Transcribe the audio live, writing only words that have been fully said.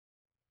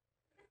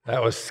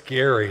That was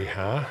scary,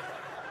 huh?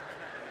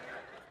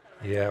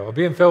 Yeah, well,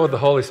 being filled with the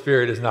Holy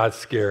Spirit is not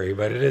scary,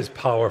 but it is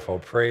powerful.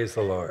 Praise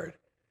the Lord.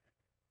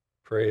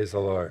 Praise the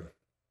Lord.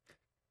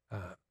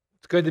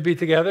 It's good to be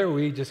together.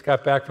 We just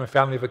got back from a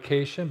family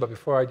vacation, but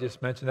before I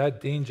just mention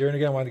that, Dean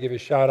Jernigan, I wanted to give you a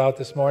shout out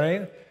this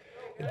morning.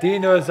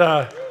 Dean was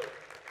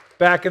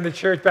back in the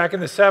church back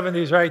in the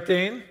 70s, right,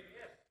 Dean?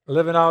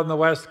 Living out on the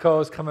West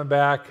Coast, coming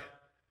back.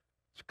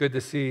 It's good to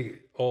see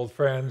old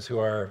friends who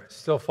are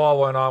still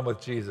following on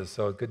with Jesus,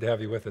 so good to have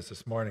you with us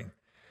this morning.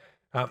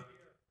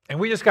 And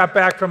we just got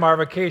back from our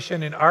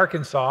vacation in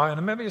Arkansas,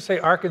 and let me just say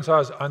Arkansas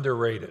is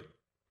underrated.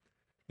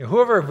 You know,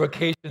 whoever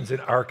vacations in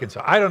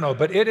Arkansas, I don't know,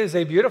 but it is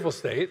a beautiful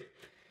state.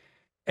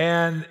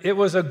 And it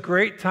was a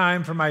great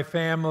time for my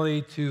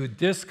family to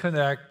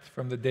disconnect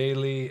from the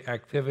daily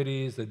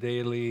activities, the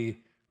daily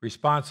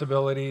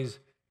responsibilities,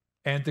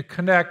 and to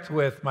connect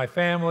with my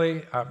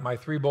family. My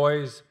three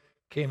boys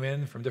came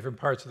in from different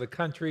parts of the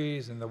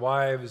countries, and the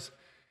wives,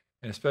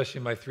 and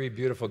especially my three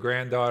beautiful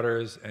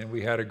granddaughters, and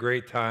we had a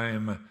great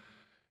time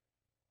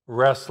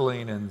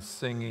wrestling and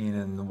singing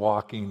and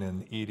walking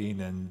and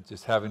eating and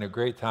just having a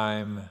great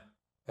time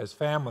as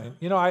family.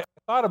 You know, I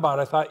thought about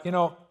it. I thought, you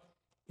know,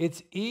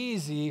 it's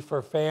easy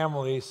for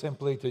families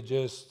simply to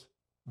just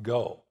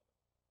go.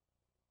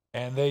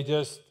 And they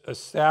just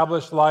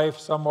establish life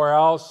somewhere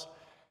else.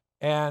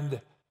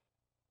 And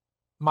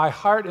my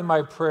heart and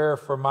my prayer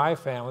for my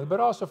family,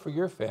 but also for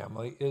your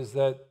family, is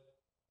that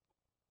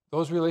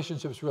those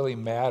relationships really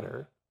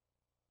matter.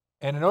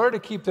 And in order to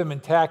keep them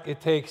intact, it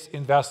takes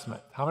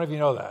investment. How many of you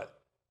know that?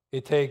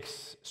 It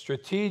takes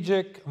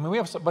strategic, we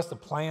must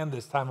have planned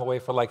this time away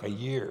for like a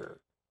year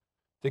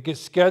to get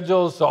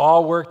schedules to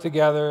all work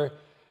together.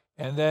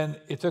 And then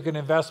it took an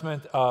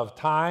investment of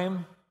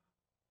time.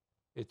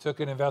 It took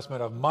an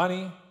investment of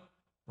money,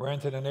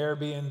 rented an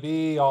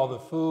Airbnb, all the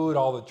food,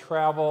 all the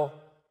travel.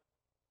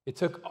 It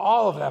took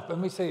all of that, but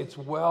let me say it's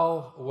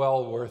well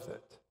worth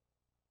it.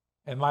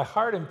 And my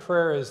heart and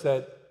prayer is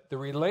that the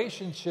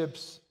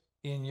relationships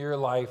in your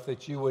life,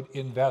 that you would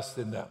invest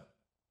in them.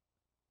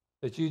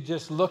 That you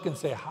just look and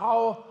say,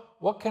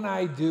 what can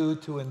I do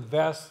to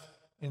invest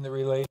in the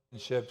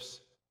relationships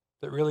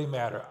that really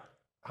matter?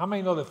 How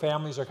many know that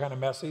families are kind of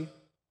messy?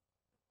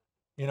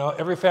 You know,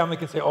 every family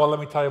can say, oh, let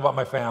me tell you about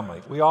my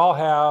family. We all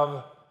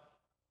have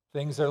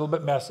things that are a little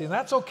bit messy, and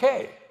that's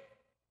okay.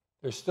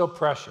 They're still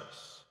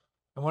precious.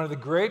 And one of the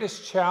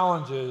greatest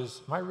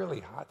challenges, am I really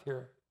hot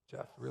here,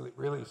 Jeff?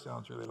 Really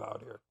sounds really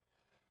loud here.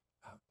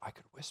 I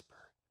could whisper,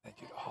 and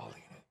you'd all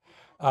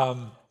lean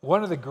in.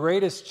 One of the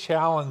greatest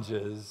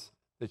challenges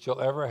that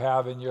you'll ever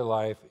have in your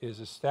life is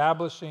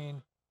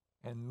establishing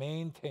and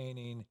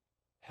maintaining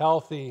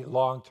healthy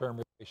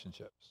long-term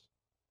relationships.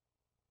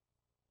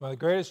 One of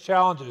the greatest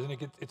challenges, and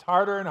it's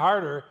harder and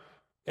harder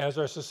as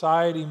our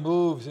society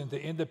moves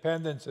into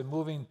independence and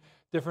moving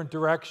different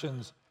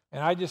directions.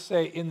 And I just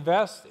say,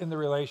 invest in the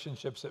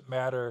relationships that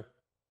matter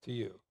to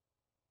you.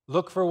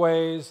 Look for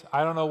ways,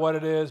 I don't know what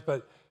it is,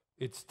 but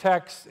it's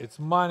texts, it's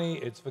money,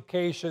 it's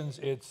vacations,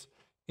 it's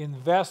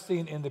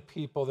investing in the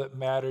people that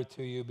matter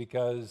to you,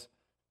 because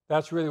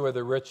that's really where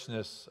the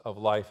richness of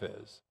life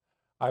is.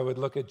 I would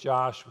look at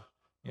Josh,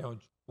 you know,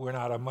 we're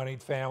not a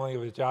moneyed family,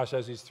 but Josh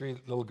has these three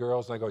little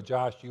girls, and I go,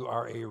 Josh, you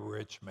are a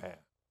rich man.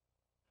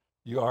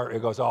 He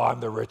goes, oh, I'm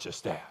the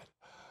richest dad.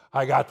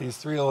 I got these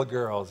three little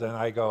girls, and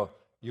I go,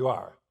 you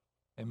are.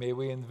 And may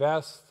we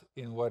invest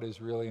in what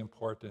is really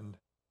important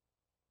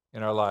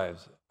in our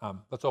lives.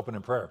 Let's open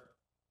in prayer.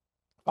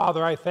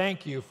 Father, I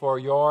thank you for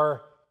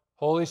your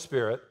Holy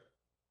Spirit.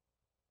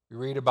 We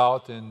read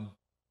about in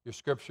your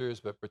scriptures,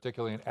 but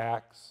particularly in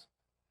Acts.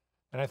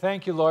 And I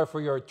thank you, Lord,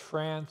 for your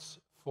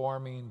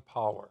transforming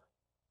power.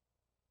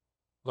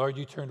 Lord,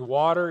 you turned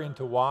water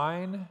into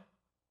wine.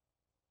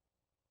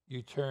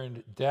 You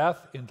turned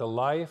death into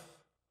life.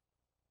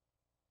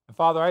 And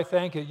Father, I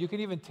thank you. You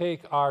can even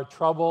take our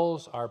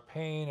troubles, our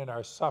pain, and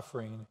our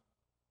suffering,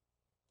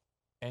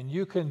 and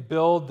you can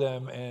build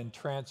them and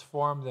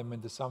transform them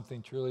into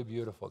something truly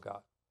beautiful, God.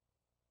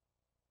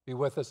 Be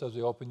with us as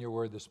we open your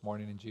word this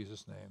morning in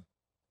Jesus' name.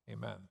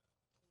 Amen.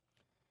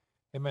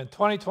 Amen.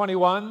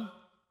 2021,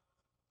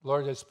 the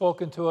Lord has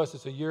spoken to us.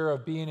 It's a year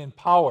of being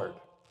empowered.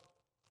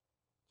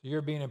 It's a year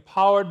of being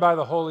empowered by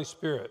the Holy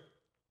Spirit.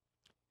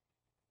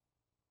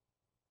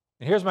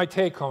 And here's my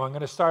take home. I'm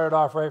going to start it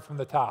off right from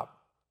the top.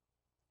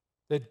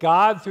 That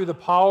God, through the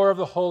power of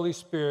the Holy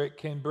Spirit,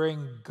 can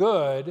bring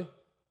good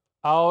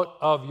out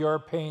of your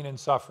pain and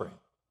suffering.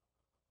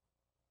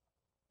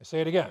 I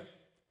say it again.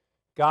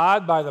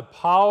 God, by the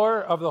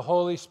power of the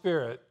Holy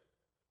Spirit,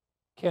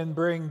 can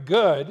bring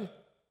good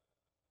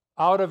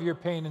out of your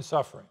pain and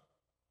suffering.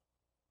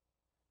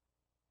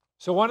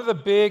 So one of the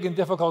big and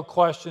difficult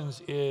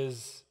questions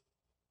is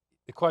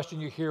the question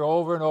you hear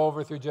over and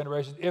over through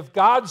generations. If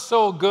God's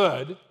so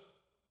good,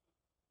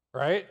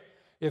 right?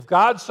 If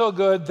God's so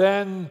good,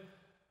 then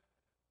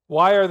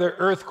why are there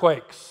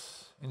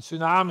earthquakes and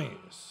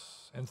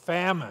tsunamis and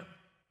famine?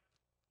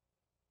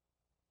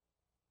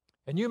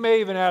 And you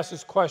may even ask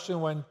this question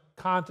when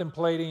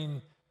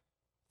contemplating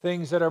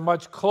things that are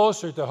much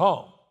closer to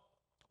home.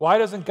 Why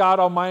doesn't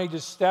God Almighty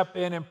just step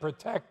in and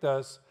protect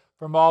us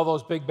from all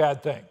those big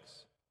bad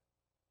things?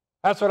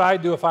 That's what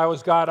I'd do if I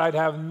was God. I'd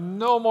have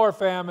no more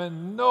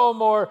famine, no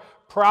more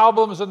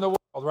problems in the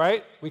world,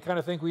 right? We kind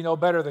of think we know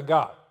better than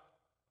God.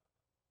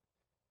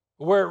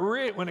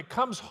 When it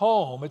comes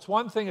home, it's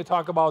one thing to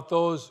talk about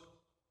those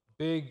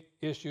big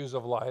issues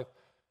of life,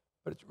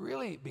 but it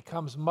really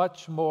becomes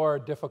much more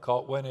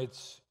difficult when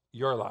it's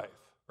your life,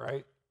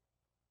 right?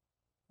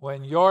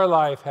 When your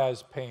life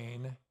has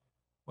pain,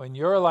 when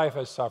your life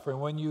has suffering,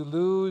 when you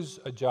lose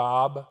a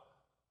job,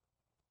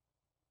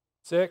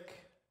 sick,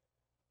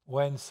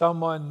 when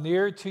someone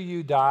near to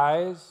you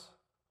dies,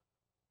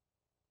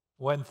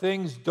 when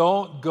things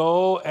don't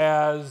go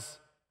as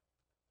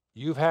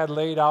you've had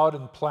laid out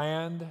and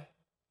planned,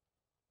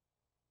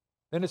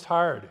 then it's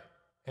hard.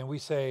 And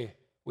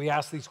we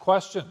ask these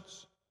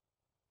questions.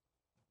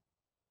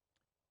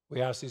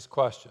 We ask these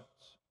questions.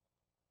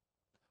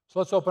 So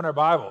let's open our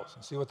Bibles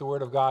and see what the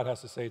Word of God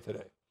has to say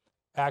today.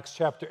 Acts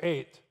chapter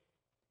 8,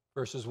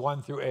 verses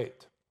 1 through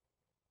 8.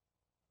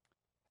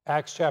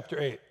 Acts chapter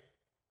 8.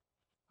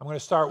 I'm going to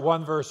start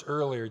one verse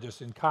earlier,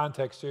 just in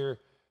context here.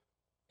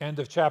 End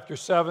of chapter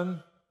 7.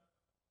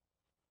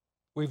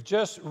 We've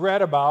just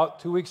read about,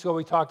 2 weeks ago,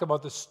 we talked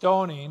about the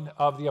stoning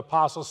of the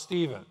Apostle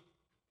Stephen.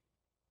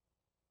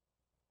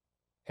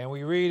 And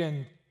we read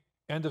in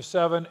end of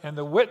 7, and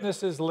the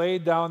witnesses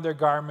laid down their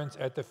garments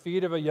at the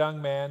feet of a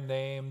young man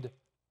named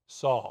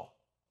Saul,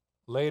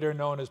 later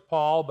known as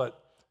Paul, but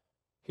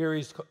here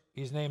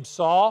he's named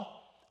Saul.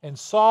 And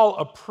Saul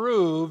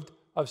approved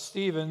of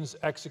Stephen's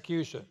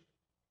execution.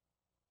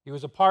 He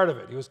was a part of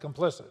it. He was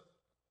complicit.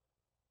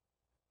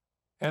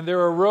 And there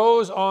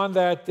arose on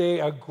that day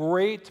a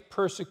great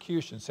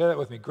persecution. Say that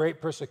with me.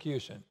 Great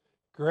persecution.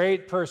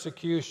 Great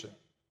persecution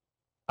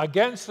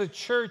against the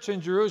church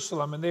in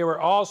Jerusalem, and they were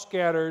all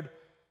scattered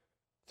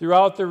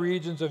throughout the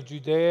regions of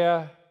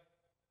Judea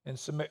and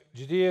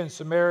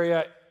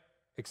Samaria,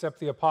 except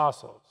the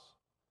apostles.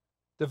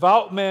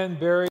 Devout men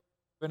buried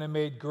him and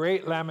made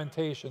great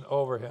lamentation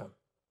over him.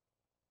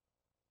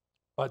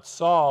 But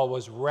Saul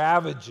was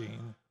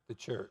ravaging the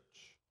church.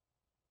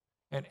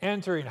 And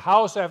entering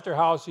house after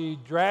house, he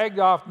dragged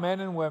off men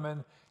and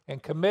women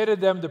and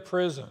committed them to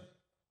prison.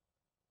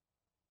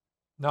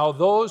 Now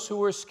those who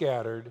were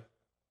scattered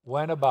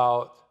went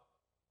about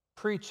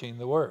preaching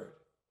the word.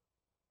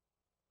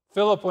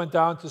 Philip went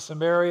down to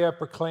Samaria,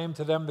 proclaimed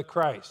to them the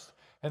Christ.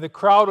 And the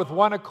crowd with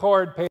one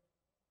accord paid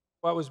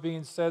what was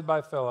being said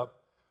by Philip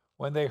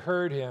when they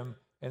heard him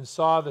and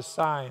saw the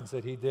signs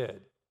that he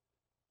did.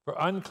 For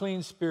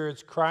unclean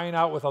spirits, crying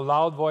out with a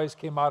loud voice,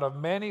 came out of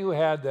many who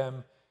had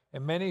them,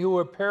 and many who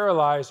were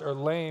paralyzed or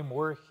lame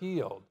were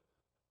healed.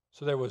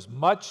 So there was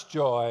much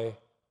joy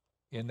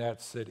in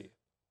that city.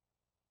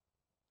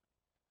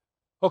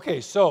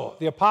 Okay, so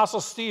the Apostle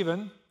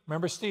Stephen,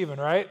 remember Stephen,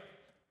 right?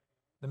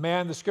 The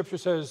man, the scripture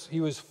says, he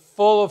was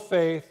full of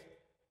faith,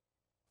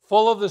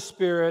 full of the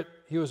Spirit.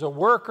 He was a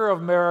worker of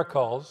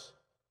miracles.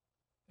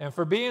 And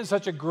for being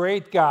such a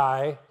great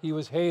guy, he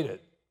was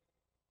hated.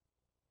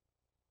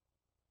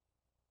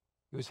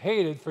 He was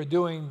hated for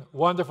doing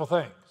wonderful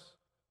things.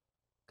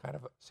 Kind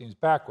of seems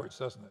backwards,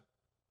 doesn't it?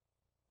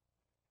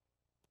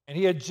 And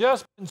he had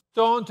just been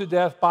stoned to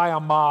death by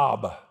a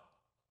mob. I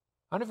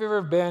don't know if you've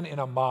ever been in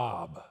a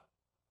mob.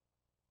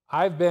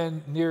 I've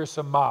been near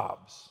some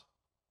mobs.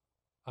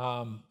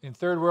 In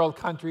third world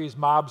countries,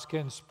 mobs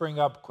can spring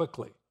up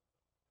quickly.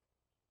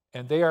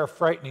 And they are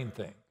frightening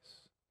things.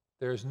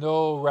 There's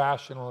no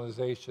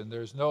rationalization.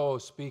 There's no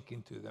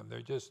speaking to them.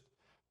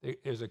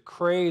 There's a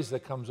craze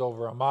that comes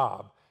over a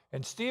mob.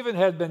 And Stephen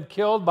had been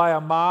killed by a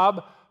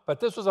mob,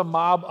 but this was a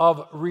mob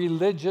of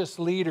religious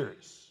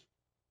leaders.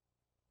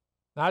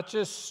 Not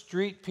just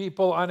street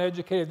people,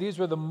 uneducated. These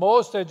were the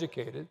most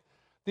educated.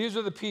 These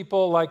were the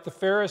people like the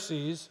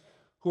Pharisees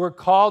who were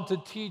called to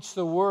teach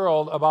the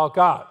world about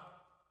God.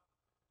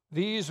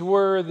 These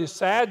were the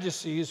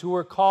Sadducees who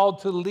were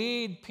called to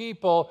lead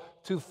people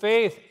to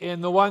faith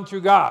in the one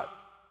true God.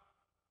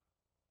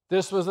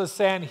 This was the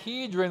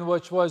Sanhedrin,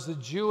 which was the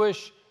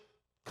Jewish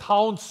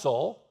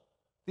council.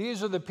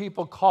 These are the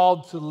people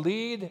called to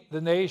lead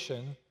the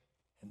nation.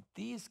 And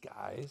these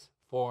guys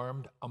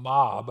formed a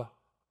mob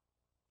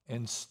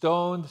and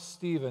stoned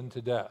Stephen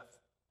to death.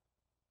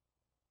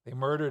 They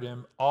murdered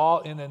him all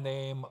in the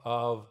name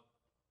of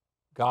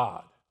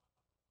God.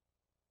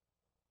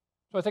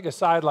 So I take a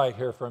sidelight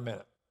here for a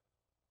minute.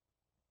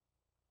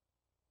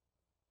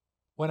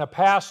 When a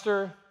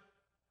pastor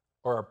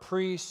or a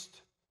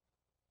priest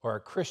or a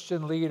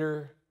Christian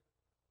leader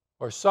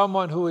or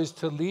someone who is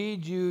to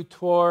lead you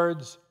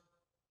towards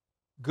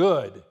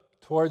good,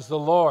 towards the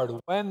Lord,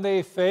 when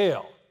they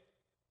fail,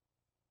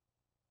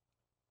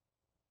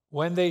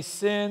 when they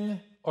sin,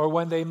 or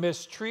when they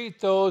mistreat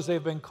those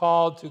they've been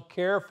called to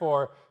care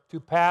for, to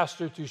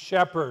pastor, to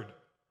shepherd,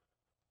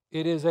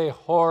 it is a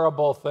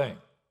horrible thing.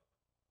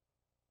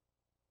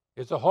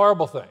 It's a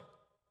horrible thing.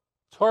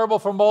 It's horrible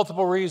for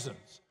multiple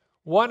reasons.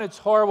 One, it's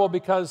horrible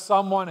because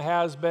someone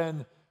has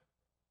been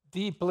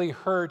deeply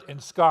hurt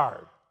and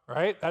scarred,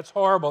 right? That's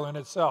horrible in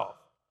itself.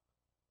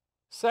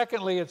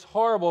 Secondly, it's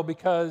horrible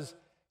because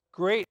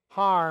great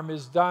harm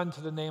is done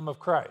to the name of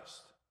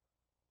Christ.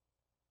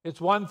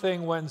 It's one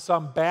thing when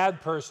some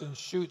bad person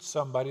shoots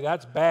somebody.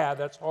 That's bad.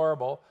 That's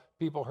horrible.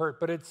 People hurt.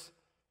 But it's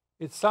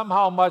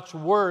somehow much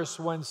worse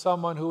when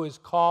someone who is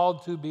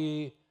called to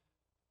be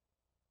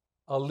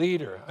a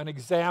leader, an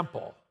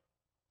example,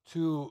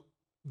 to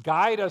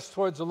guide us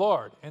towards the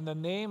Lord, and the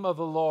name of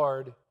the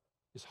Lord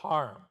is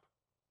harmed.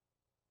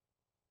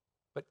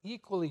 But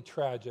equally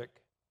tragic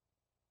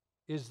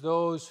is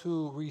those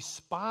who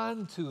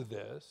respond to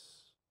this,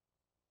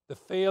 the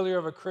failure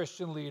of a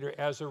Christian leader,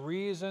 as a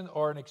reason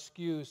or an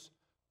excuse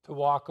to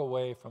walk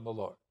away from the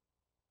Lord.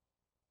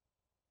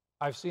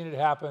 I've seen it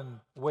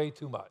happen way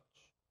too much.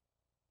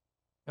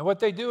 And what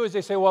they do is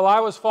they say, well, I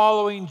was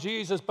following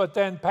Jesus, but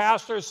then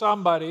pastor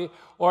somebody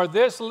or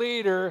this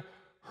leader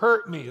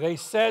hurt me. They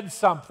said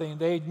something.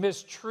 They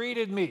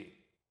mistreated me.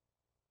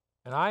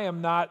 And I am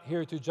not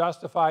here to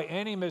justify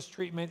any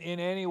mistreatment in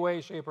any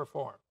way, shape, or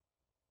form.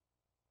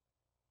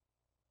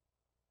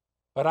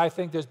 But I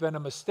think there's been a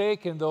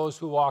mistake in those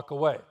who walk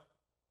away.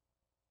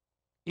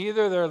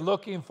 Either they're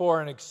looking for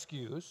an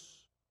excuse,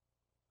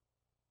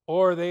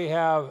 or they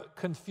have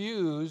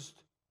confused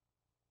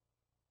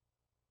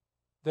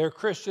their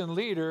Christian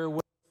leader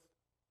with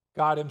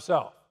God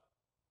himself.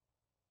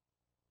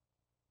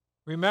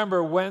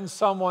 Remember, when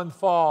someone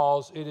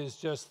falls, it is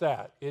just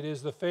that. It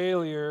is the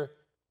failure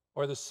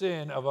or the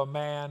sin of a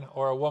man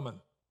or a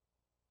woman.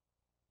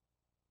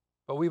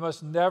 But we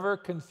must never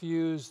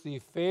confuse the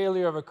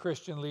failure of a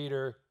Christian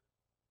leader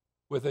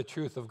with the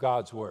truth of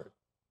God's word.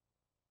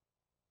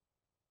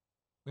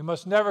 We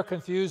must never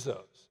confuse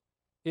those.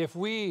 If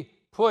we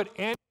put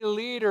any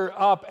leader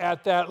up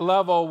at that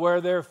level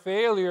where their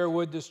failure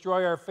would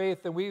destroy our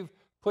faith, then we've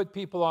put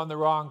people on the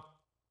wrong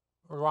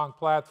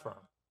platform.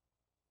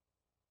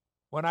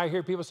 When I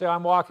hear people say,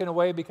 I'm walking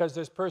away because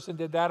this person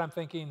did that, I'm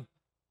thinking,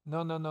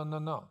 no, no, no, no,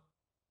 no.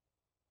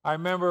 I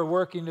remember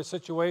working a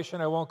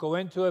situation, I won't go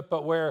into it,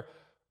 but where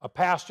a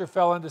pastor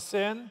fell into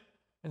sin,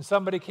 and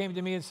somebody came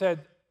to me and said,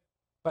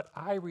 but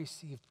I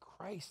received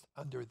Christ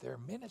under their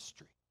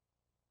ministry.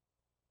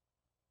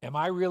 Am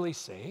I really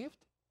saved?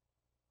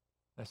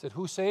 I said,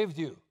 who saved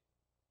you?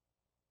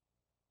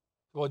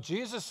 Well,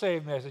 Jesus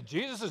saved me. I said,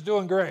 Jesus is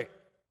doing great.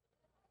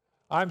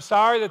 I'm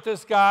sorry that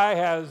this guy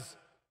has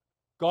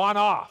gone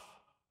off,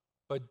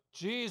 but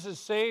Jesus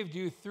saved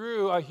you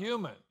through a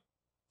human,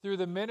 through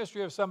the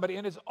ministry of somebody,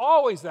 and it's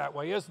always that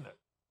way, isn't it?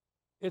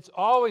 It's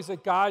always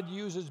that God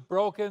uses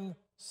broken,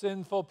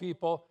 sinful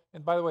people.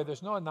 And by the way,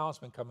 there's no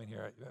announcement coming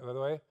here, by the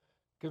way.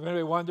 If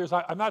anybody wonders,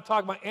 I'm not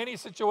talking about any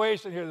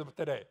situation here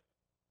today.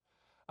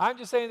 I'm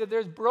just saying that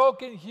there's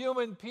broken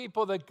human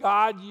people that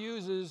God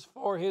uses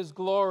for his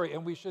glory,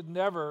 and we should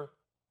never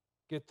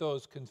get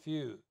those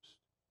confused.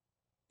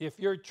 If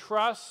your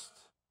trust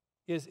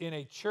is in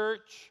a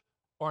church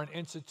or an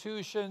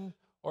institution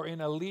or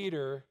in a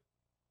leader,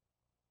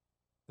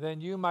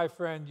 then you, my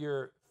friend,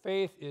 your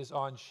faith is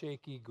on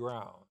shaky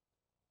ground.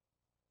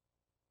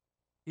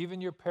 Even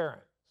your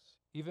parents,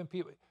 even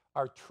people,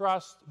 our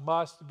trust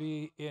must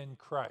be in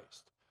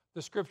Christ.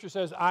 The scripture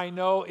says, I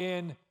know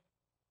in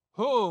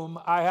whom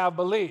I have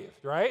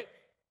believed, right?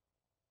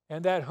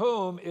 And that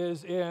whom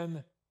is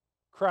in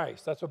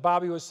Christ. That's what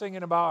Bobby was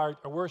singing about,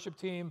 our worship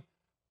team.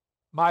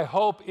 My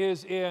hope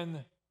is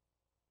in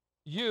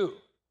you,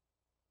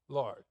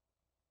 Lord.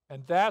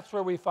 And that's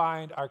where we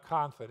find our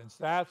confidence.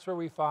 That's where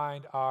we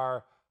find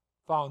our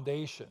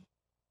foundation.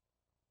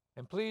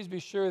 And please be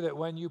sure that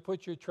when you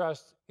put your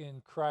trust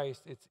in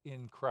Christ, it's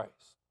in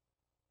Christ.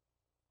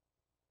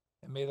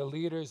 And may the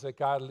leaders that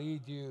God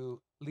leads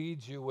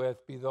you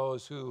with be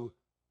those who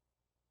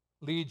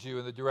lead you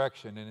in the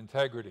direction and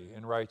integrity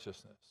and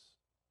righteousness.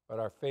 But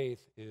our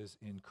faith is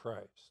in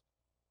Christ.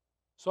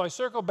 So I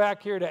circle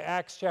back here to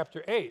Acts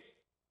chapter 8.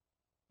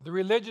 The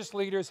religious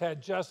leaders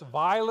had just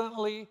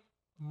violently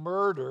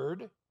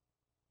murdered.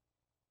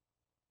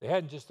 They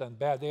hadn't just done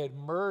bad. They had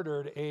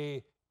murdered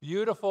a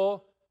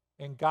beautiful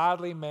and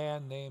godly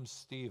man named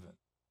Stephen.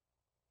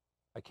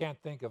 I can't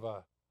think of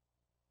a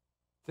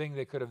thing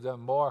they could have done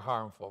more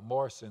harmful,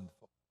 more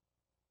sinful.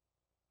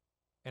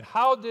 And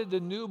how did the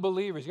new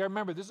believers, you got to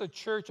remember, this is a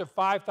church of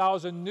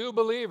 5,000 new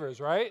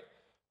believers, right?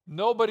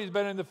 Nobody's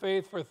been in the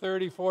faith for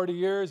 30, 40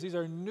 years. These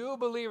are new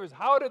believers.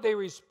 How did they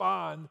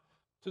respond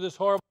to this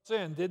horrible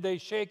sin? Did they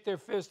shake their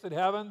fist at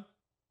heaven?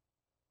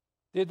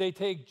 Did they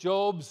take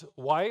Job's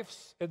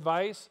wife's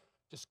advice?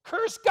 Just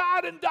curse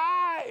God and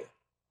die.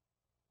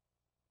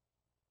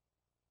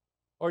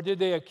 Or did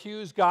they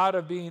accuse God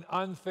of being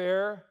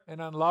unfair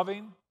and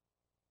unloving?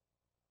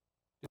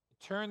 Did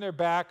they turn their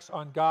backs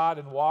on God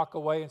and walk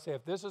away and say,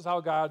 if this is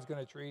how God's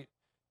going to treat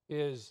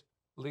his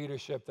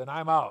leadership, then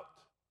I'm out?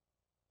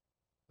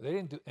 But they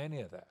didn't do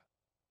any of that.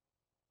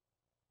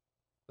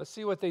 Let's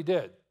see what they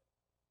did.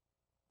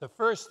 The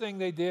first thing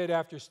they did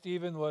after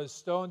Stephen was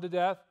stoned to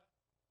death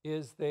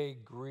is they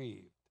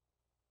grieved.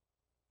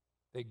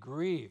 They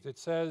grieved. It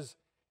says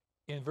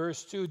in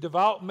verse 2,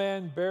 devout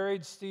men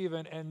buried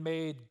Stephen and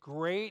made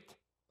great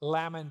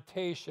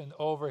lamentation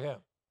over him.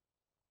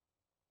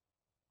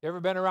 You ever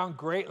been around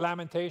great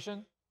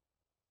lamentation?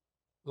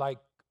 Like,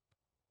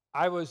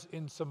 I was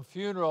in some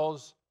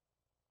funerals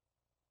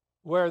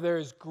where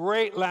there's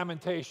great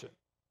lamentation,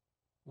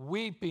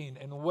 weeping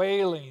and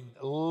wailing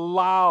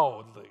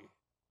loudly.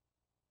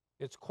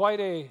 It's quite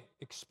an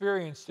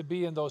experience to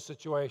be in those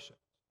situations.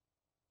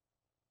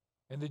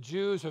 And the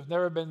Jews have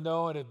never been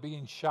known as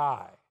being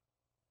shy.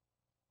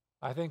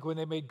 I think when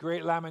they made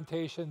great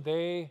lamentation,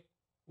 they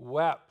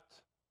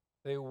wept,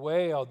 they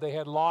wailed. They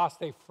had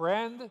lost a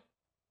friend,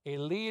 a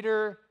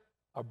leader,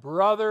 a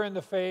brother in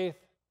the faith.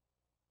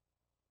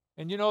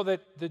 And you know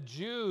that the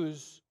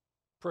Jews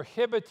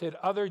prohibited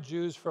other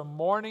Jews from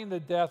mourning the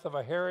death of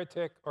a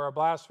heretic or a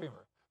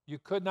blasphemer. You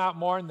could not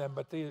mourn them,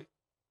 but the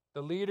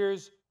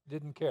leaders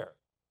didn't care.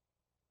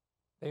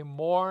 They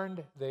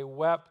mourned, they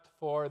wept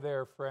for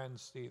their friend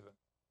Stephen.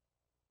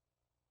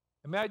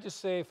 And may I just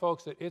say,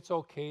 folks, that it's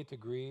okay to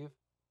grieve?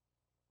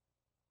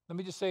 Let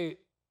me just say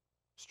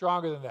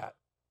stronger than that.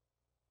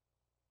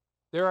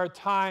 There are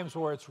times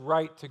where it's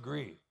right to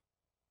grieve,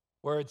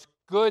 where it's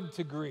good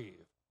to grieve.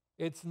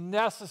 It's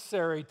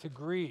necessary to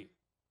grieve.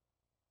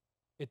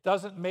 It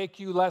doesn't make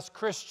you less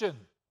Christian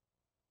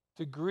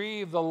to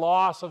grieve the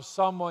loss of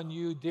someone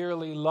you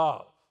dearly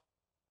love.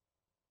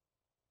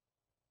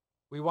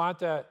 We want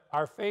that.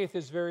 Our faith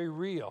is very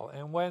real.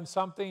 And when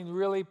something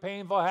really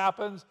painful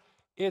happens,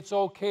 it's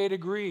okay to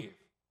grieve.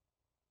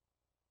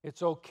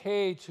 It's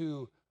okay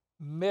to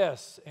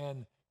miss.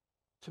 And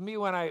to me,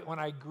 when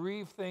I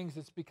grieve things,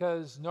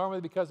 it's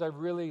normally because I've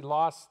really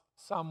lost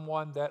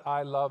someone that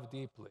I love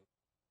deeply.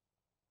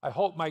 I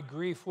hope my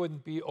grief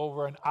wouldn't be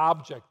over an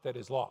object that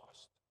is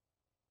lost.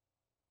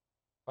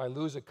 If I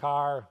lose a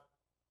car,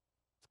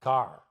 it's a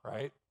car,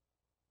 right?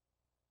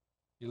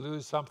 You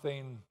lose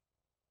something,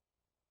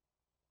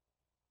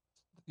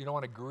 you don't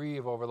want to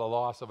grieve over the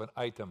loss of an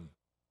item.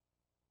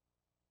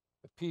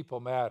 But people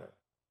matter.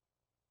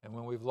 And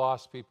when we've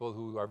lost people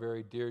who are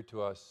very dear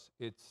to us,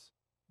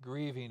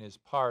 grieving is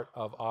part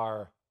of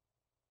our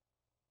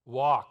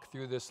walk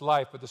through this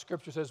life. But the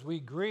scripture says we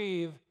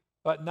grieve,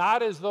 but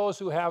not as those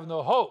who have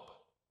no hope.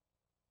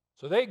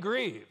 So they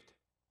grieved,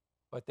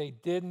 but they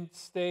didn't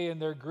stay in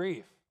their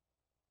grief.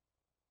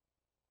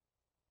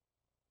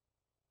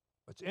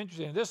 What's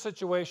interesting, in this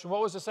situation,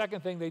 what was the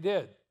second thing they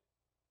did?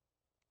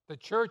 The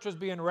church was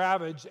being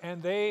ravaged,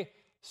 and they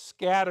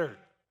scattered.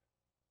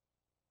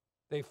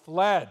 They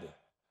fled.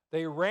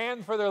 They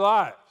ran for their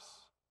lives.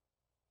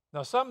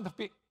 Now, some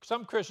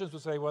Christians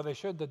would say, well, they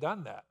shouldn't have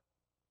done that.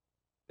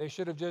 They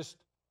should have just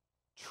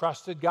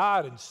trusted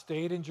God and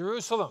stayed in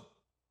Jerusalem.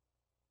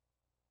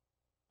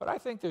 But I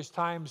think there's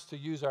times to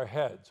use our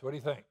heads. What do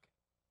you think?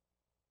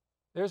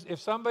 If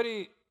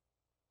somebody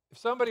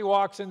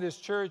walks in this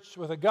church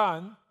with a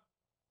gun,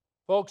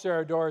 folks, there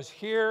are doors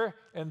here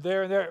and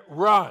there.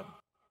 Run.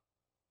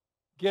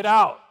 Get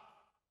out.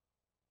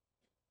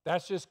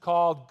 That's just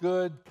called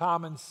good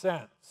common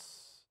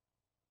sense.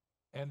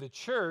 And the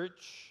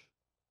church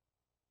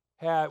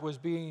was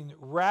being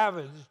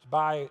ravaged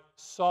by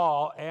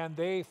Saul, and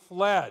they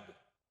fled.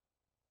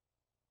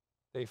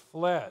 They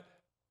fled.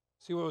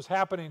 See what was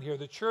happening here?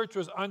 The church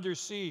was under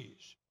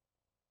siege.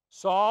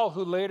 Saul,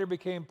 who later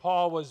became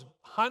Paul, was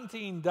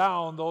hunting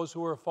down those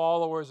who were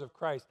followers of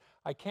Christ.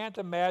 I can't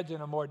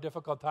imagine a more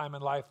difficult time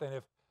in life than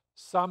if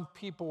some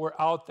people were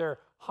out there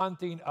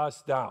hunting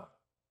us down.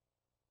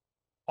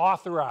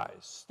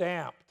 Authorized,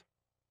 stamped,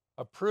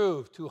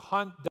 approved to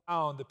hunt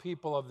down the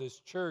people of this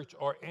church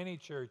or any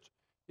church.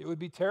 It would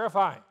be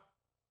terrifying.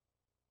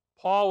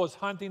 Paul was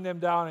hunting them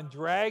down and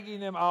dragging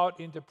them out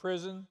into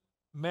prison,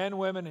 men,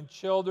 women, and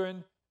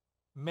children,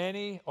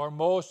 many or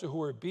most who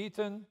were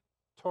beaten,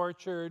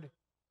 tortured,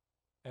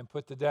 and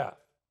put to death.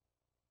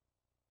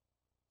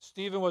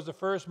 Stephen was the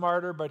first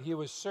martyr, but he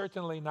was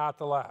certainly not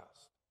the last.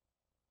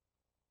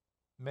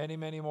 Many,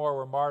 many more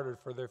were martyred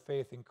for their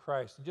faith in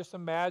Christ. And just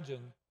imagine,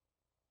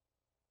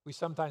 we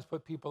sometimes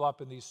put people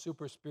up in these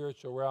super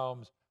spiritual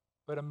realms,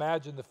 but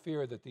imagine the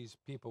fear that these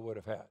people would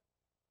have had.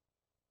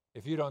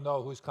 If you don't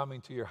know who's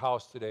coming to your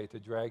house today to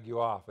drag you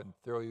off and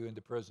throw you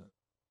into prison,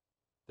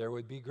 there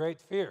would be great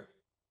fear.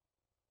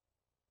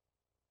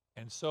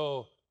 And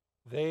so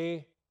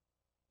they,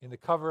 in the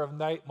cover of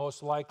night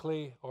most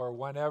likely, or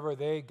whenever,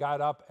 they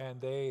got up and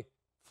they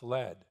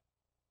fled.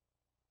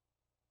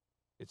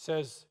 It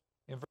says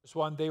in verse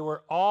 1, they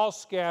were all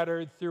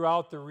scattered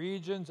throughout the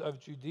regions of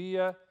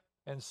Judea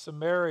and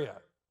Samaria.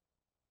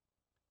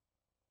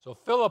 So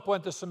Philip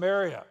went to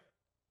Samaria,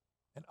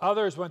 and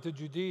others went to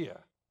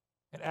Judea.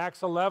 And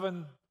Acts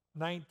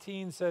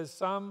 11:19 says,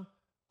 some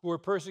who were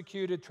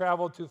persecuted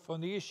traveled to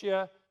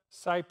Phoenicia,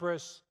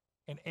 Cyprus,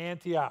 and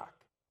Antioch.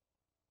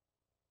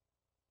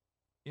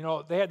 You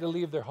know, they had to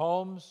leave their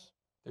homes,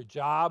 their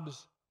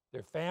jobs,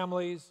 their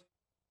families.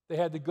 They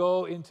had to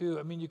go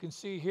into, you can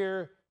see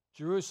here,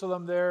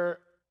 Jerusalem there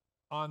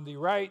on the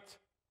right,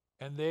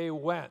 and they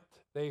went.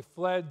 They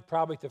fled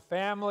probably to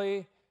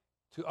family,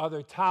 to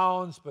other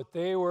towns, but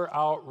they were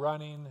out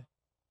running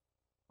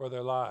for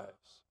their lives.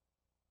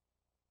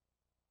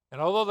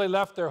 And although they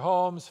left their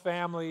homes,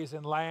 families,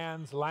 and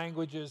lands,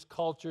 languages,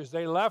 cultures,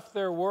 they left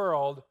their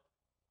world,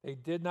 They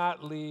did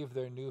not leave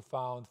their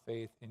newfound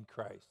faith in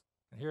Christ.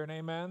 Hear an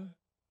amen?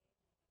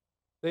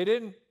 They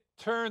didn't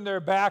turn their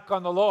back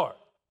on the Lord.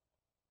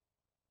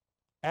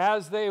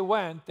 As they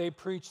went, they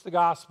preached the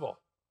gospel.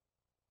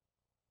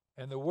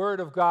 And the word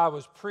of God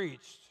was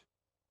preached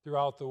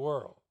throughout the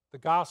world. The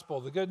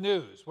gospel, the good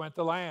news, went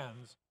to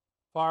lands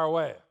far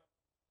away.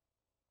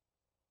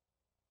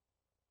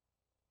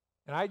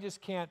 And I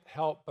just can't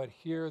help but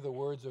hear the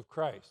words of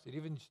Christ. And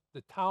even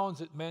the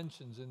towns it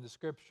mentions in the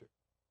scripture.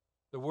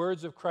 The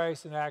words of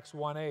Christ in Acts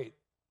 1:8.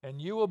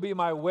 And you will be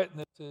my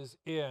witnesses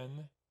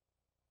in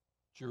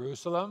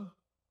Jerusalem,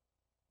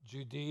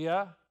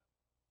 Judea,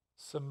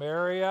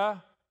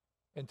 Samaria,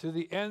 and to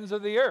the ends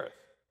of the earth.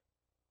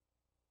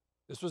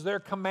 This was their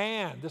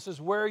command. This is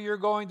where you're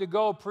going to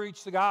go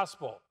preach the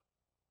gospel.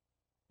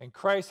 And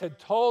Christ had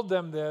told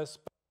them this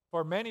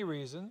for many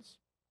reasons,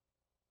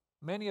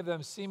 many of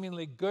them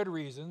seemingly good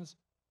reasons.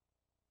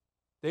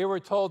 They were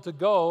told to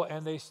go,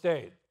 and they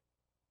stayed.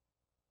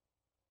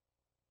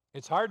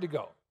 It's hard to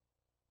go.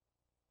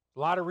 A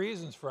lot of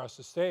reasons for us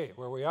to stay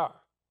where we are.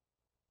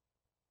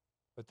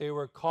 But they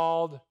were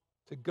called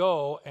to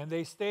go, and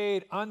they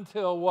stayed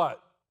until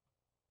what?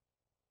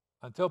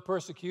 Until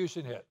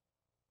persecution hit.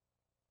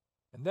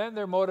 And then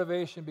their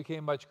motivation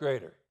became much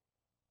greater.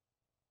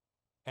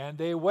 And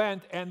they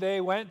went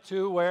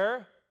to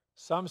where?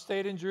 Some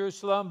stayed in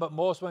Jerusalem, but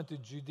most went to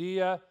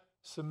Judea,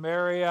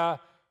 Samaria,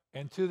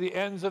 and to the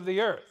ends of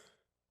the earth.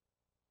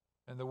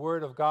 And the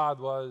word of God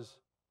was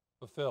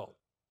fulfilled.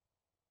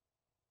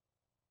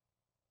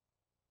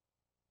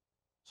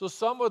 So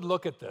some would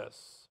look at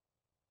this,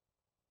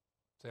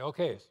 say,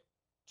 okay,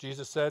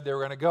 Jesus said they were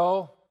going to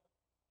go.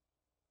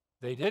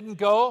 They didn't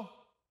go.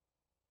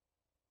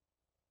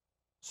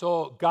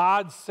 So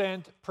God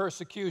sent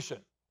persecution.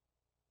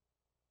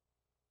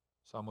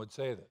 Some would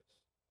say this.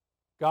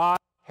 God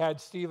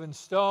had Stephen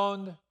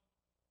stoned,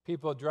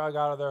 people dragged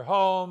out of their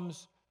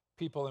homes,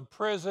 people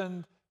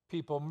imprisoned,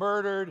 people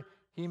murdered.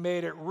 He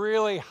made it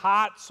really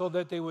hot so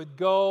that they would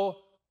go,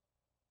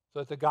 so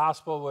that the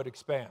gospel would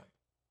expand.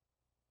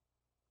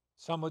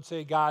 Some would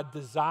say God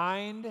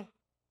designed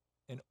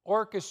and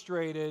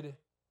orchestrated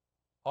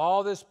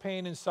all this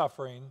pain and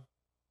suffering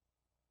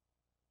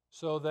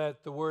so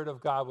that the word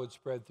of God would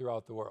spread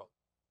throughout the world.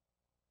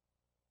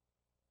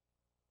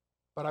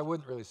 But I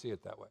wouldn't really see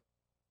it that way.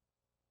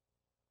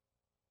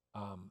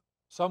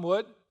 Some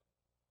would.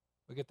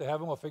 We get to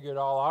heaven, we'll figure it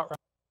all out, right?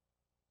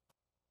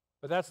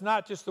 But that's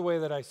not just the way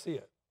that I see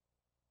it.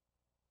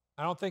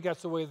 I don't think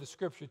that's the way the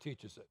scripture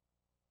teaches it.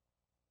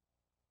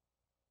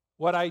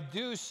 What I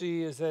do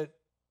see is that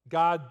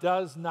God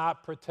does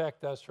not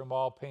protect us from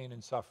all pain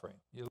and suffering.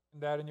 You learn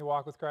that in your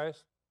walk with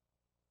Christ?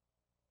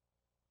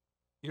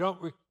 You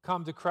don't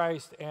come to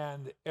Christ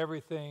and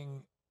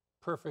everything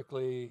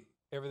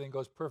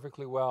goes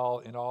perfectly well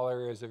in all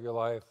areas of your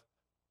life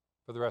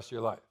for the rest of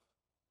your life.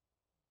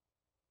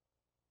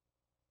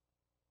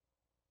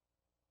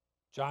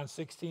 John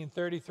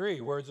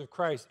 16:33, words of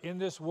Christ. In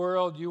this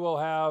world you will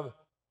have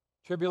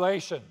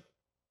tribulation.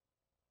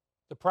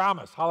 The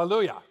promise,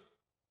 hallelujah.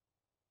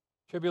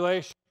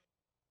 Tribulation.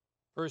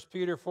 1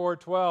 Peter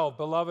 4:12,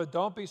 beloved,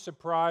 don't be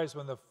surprised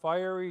when at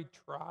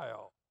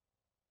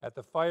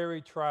the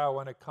fiery trial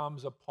when it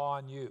comes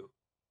upon you,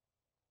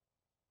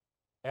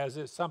 as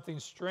if something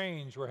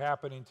strange were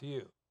happening to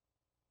you.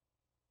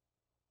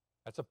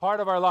 That's a part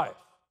of our life.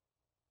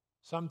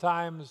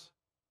 Sometimes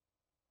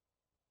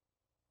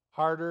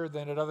harder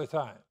than at other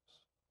times.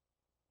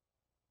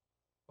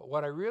 But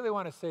what I really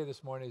want to say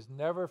this morning is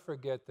never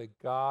forget that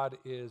God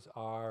is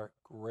our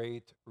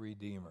great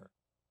Redeemer.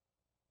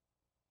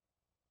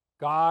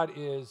 God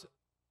is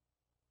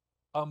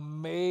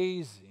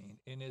amazing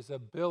in his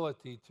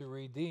ability to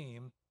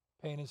redeem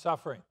pain and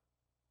suffering.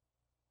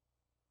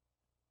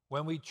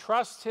 When we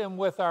trust him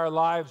with our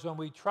lives, when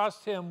we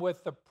trust him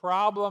with the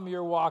problem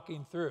you're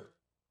walking through,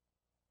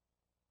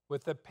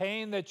 with the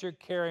pain that you're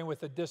carrying, with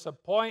the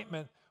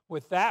disappointment,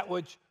 with that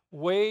which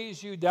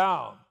weighs you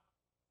down,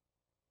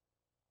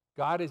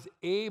 God is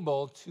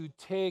able to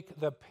take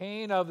the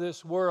pain of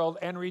this world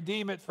and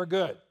redeem it for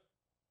good.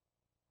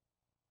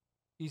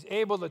 He's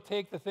able to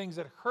take the things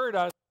that hurt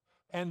us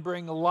and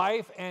bring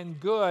life and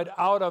good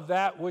out of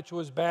that which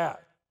was bad.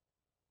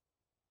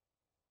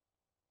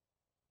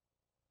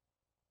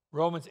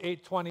 Romans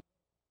 8:20,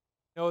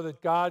 know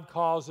that God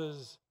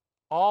causes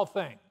all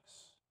things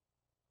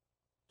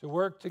to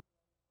work together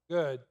for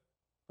good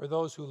for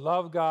those who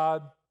love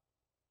God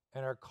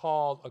and are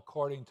called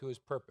according to his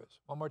purpose.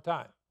 One more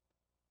time.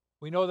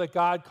 We know that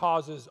God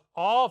causes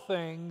all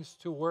things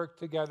to work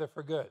together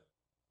for good.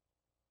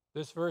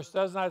 This verse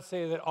does not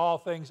say that all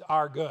things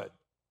are good.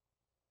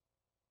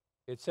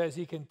 It says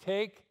he can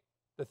take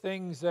the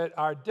things that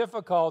are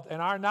difficult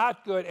and are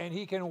not good, and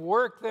he can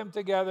work them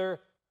together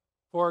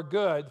for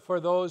good for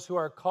those who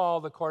are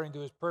called according to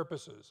his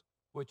purposes,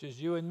 which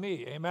is you and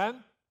me.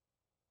 Amen?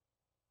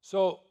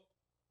 So,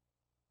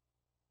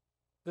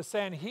 the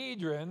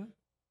Sanhedrin,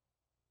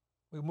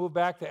 we move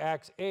back to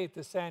Acts 8,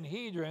 the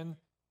Sanhedrin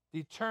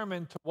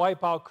determined to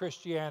wipe out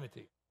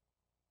Christianity.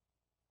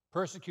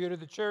 persecuted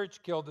the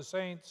church, killed the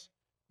saints,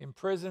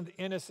 imprisoned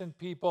innocent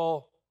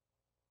people.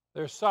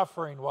 Their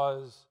suffering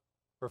was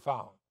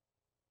profound.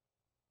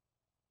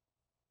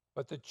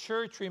 But the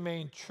church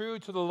remained true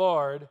to the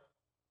Lord,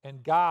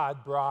 and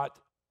God brought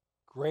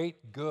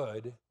great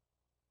good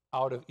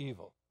out of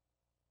evil.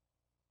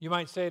 You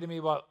might say to me,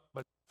 well,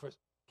 but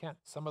Kent,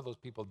 some of those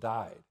people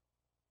died.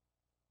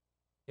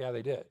 Yeah,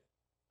 they did.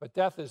 But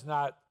death is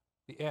not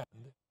the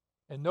end,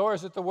 and nor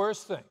is it the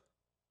worst thing.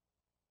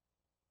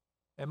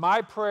 And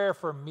my prayer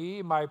for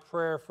me, my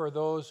prayer for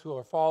those who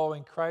are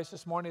following Christ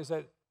this morning is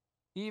that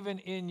even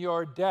in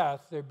your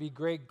death, there'd be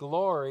great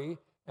glory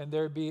and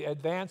there'd be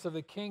advance of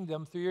the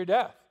kingdom through your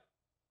death.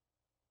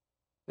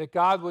 That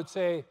God would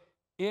say,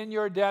 in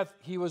your death,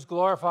 he was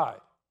glorified.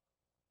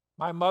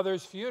 My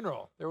mother's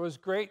funeral, there was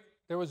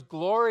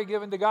glory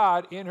given to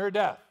God in her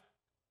death.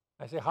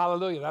 I say,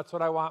 hallelujah, that's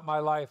what I want my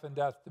life and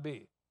death to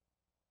be.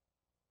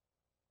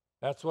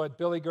 That's what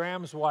Billy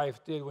Graham's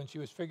wife did when she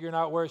was figuring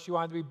out where she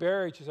wanted to be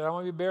buried. She said, I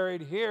want to be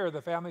buried here.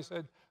 The family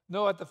said,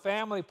 no, at the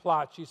family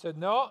plot. She said,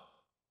 no,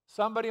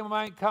 somebody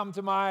might come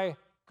to my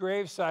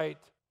gravesite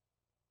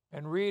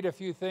and read a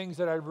few things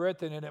that I've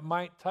written, and it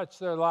might touch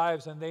their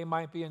lives, and they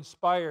might be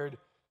inspired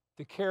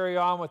to carry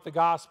on with the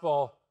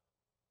gospel.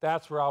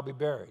 That's where I'll be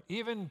buried.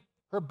 Even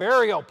her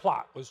burial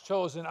plot was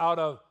chosen out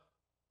of,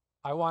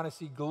 I want to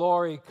see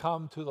glory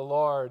come to the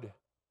Lord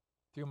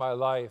through my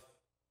life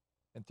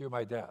and through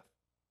my death.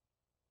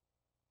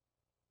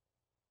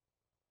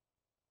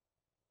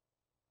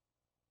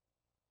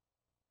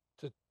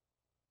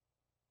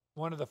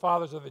 One of the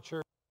fathers of the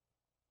church,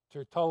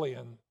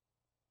 Tertullian,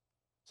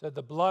 said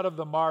the blood of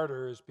the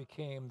martyrs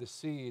became the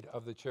seed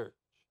of the church.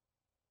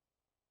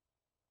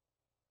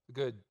 A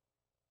good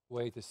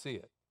way to see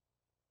it.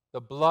 The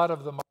blood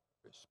of the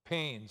martyrs,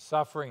 pain,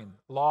 suffering,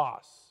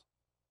 loss.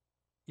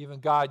 Even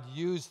God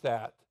used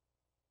that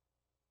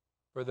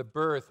for the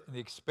birth and the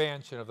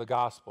expansion of the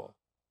gospel,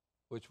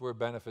 which we're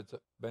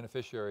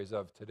beneficiaries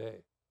of today.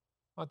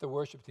 I want the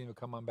worship team to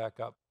come on back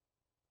up.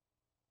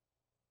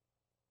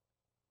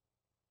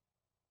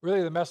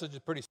 Really, the message is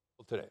pretty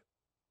simple today.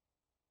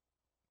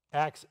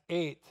 Acts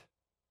 8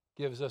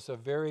 gives us a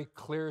very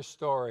clear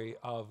story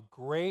of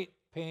great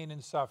pain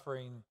and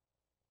suffering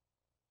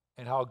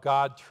and how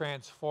God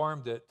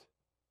transformed it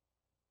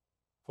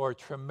for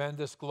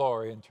tremendous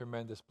glory and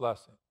tremendous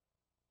blessing.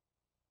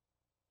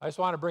 I just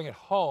want to bring it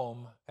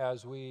home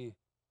as we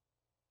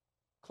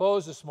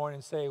close this morning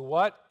and say,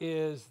 what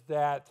is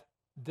that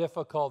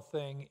difficult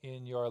thing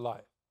in your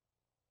life?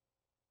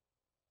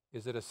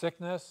 Is it a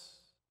sickness?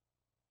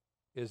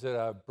 Is it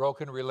a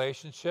broken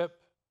relationship?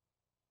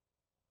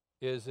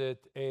 Is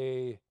it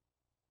a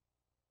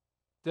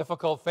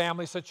difficult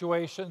family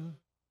situation?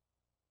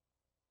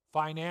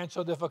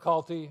 Financial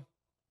difficulty?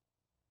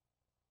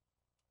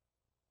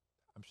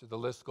 I'm sure the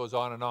list goes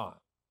on and on.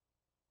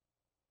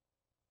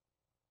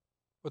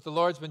 What the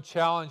Lord's been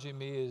challenging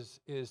me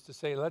is to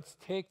say, let's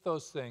take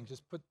those things,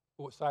 just put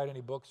aside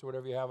any books or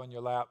whatever you have on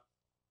your lap.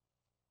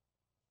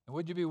 And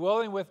would you be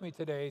willing with me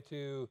today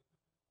to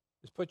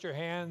just put your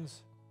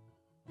hands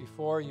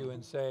before you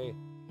and say,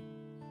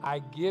 I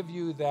give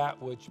you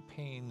that which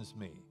pains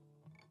me,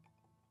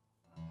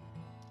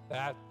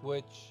 that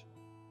which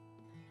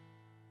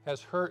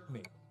has hurt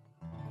me.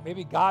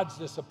 Maybe God's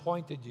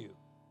disappointed you.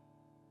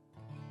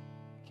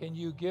 Can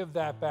you give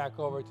that back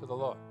over to the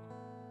Lord?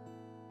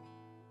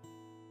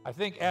 I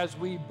think as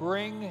we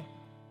bring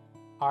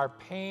our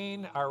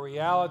pain, our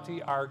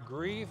reality, our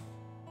grief,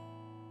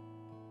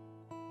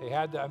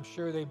 I'm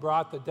sure they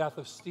brought the death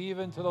of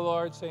Stephen to the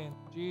Lord, saying,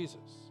 Jesus,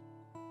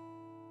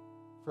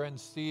 friend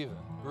Stephen,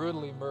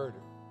 brutally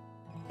murdered.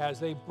 As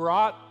they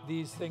brought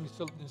these things,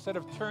 instead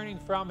of turning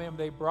from him,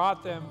 they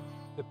brought them,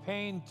 the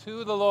pain,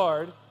 to the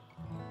Lord.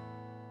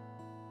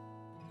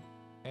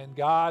 And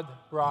God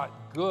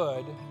brought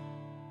good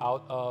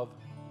out of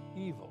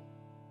evil.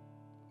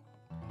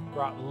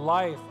 Brought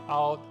life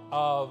out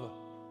of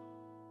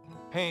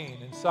pain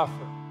and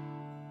suffering.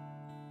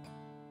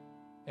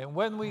 And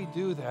when we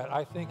do that,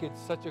 I think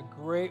it's such a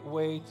great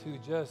way to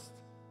just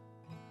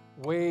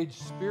wage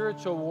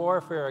spiritual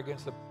warfare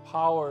against the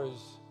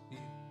powers,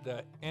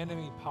 the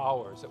enemy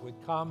powers that would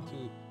come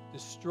to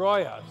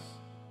destroy us.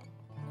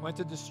 Went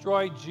to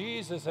destroy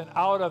Jesus, and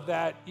out of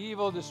that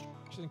evil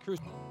destruction,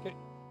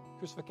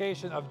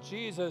 crucifixion of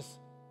Jesus,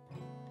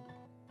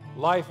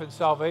 life and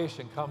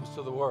salvation comes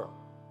to the world.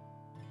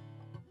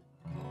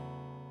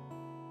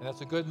 And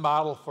that's a good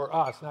model for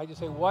us. And I just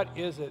say, what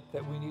is it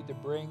that we need to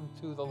bring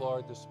to the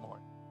Lord this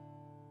morning?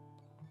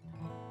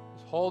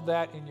 Just hold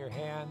that in your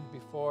hand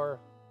before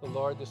the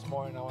Lord this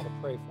morning. I want to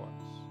pray for us.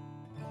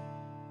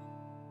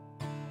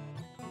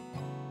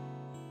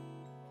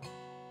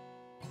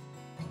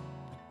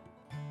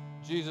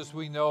 Jesus,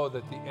 we know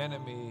that the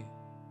enemy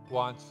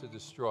wants to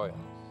destroy us,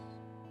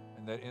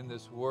 and that in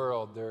this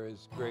world there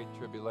is great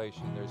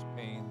tribulation, there's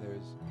pain,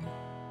 there's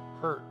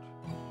hurt.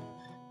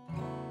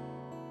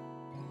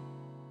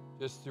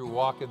 Just through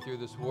walking through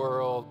this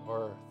world,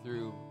 or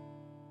through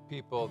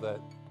people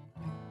that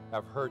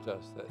have hurt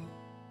us, that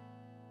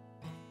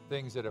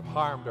things that have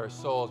harmed our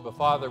souls. But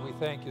Father, we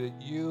thank you that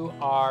you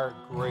are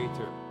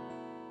greater.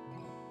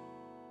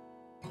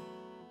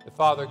 That,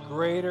 Father,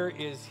 greater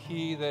is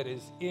he that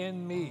is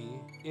in me,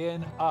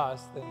 in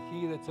us, than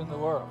he that's in the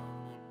world.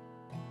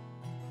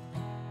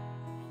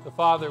 So,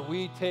 Father,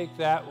 we take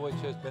that which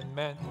has been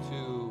meant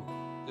to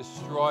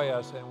destroy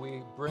us and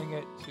we bring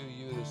it to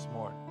you this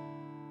morning.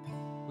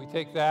 We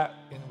take that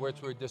in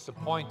which we're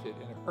disappointed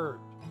and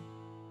hurt,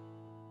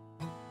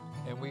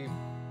 and we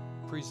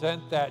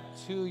present that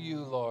to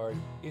you, Lord,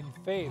 in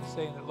faith,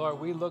 saying that, Lord,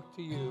 we look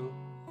to you.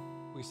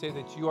 We say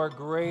that you are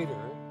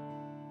greater,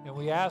 and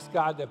we ask,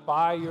 God, that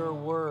by your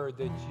word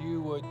that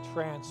you would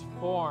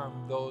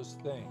transform those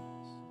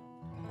things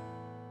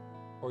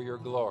for your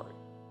glory.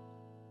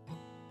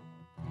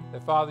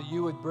 That, Father,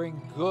 you would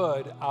bring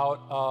good out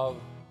of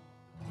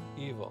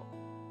evil.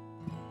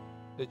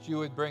 That you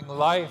would bring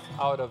life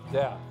out of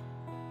death.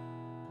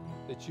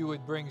 That you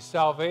would bring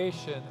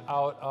salvation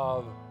out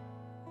of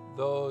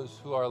those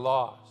who are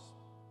lost.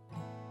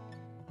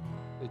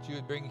 That you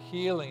would bring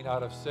healing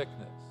out of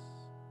sickness.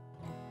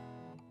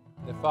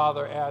 That,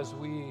 Father, as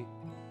we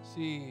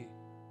see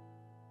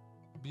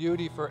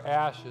beauty for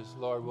ashes,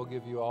 Lord, we'll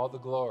give you all the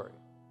glory.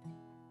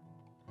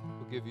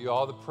 We'll give you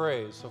all the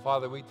praise. So,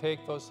 Father, we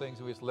take those things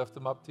and we just lift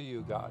them up to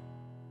you, God.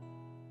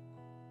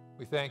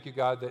 We thank you,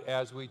 God, that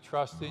as we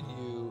trust in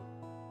you,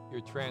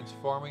 your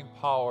transforming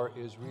power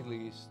is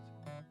released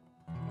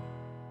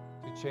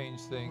to change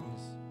things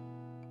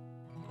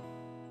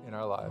in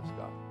our lives,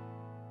 God.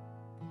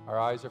 Our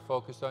eyes are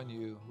focused on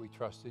you. We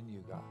trust in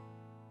you, God.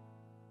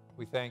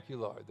 We thank you,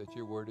 Lord, that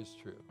your word is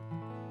true.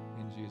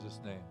 In Jesus'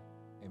 name,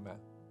 amen.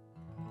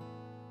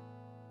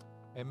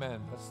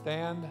 Amen. Let's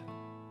stand.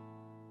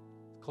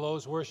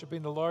 Close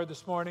worshiping the Lord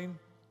this morning.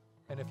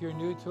 And if you're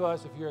new to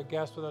us, if you're a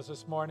guest with us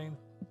this morning,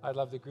 I'd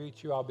love to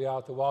greet you. I'll be out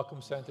at the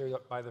Welcome Center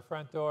by the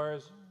front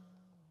doors.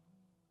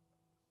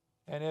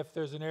 And if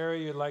there's an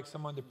area you'd like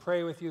someone to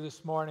pray with you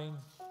this morning,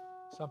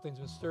 something's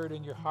been stirred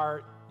in your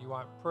heart, you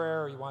want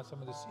prayer, or you want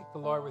someone to seek the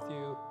Lord with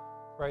you,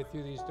 right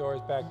through these doors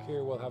back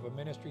here, we'll have a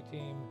ministry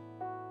team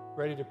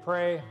ready to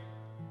pray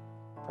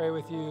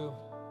with you.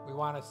 We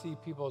want to see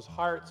people's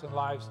hearts and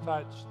lives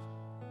touched,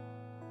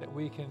 that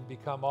we can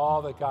become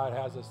all that God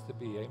has us to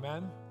be.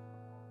 Amen?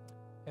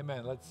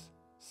 Amen. Let's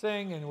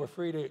sing, and we're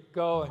free to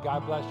go, and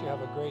God bless you.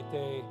 Have a great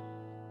day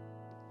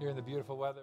here in the beautiful weather.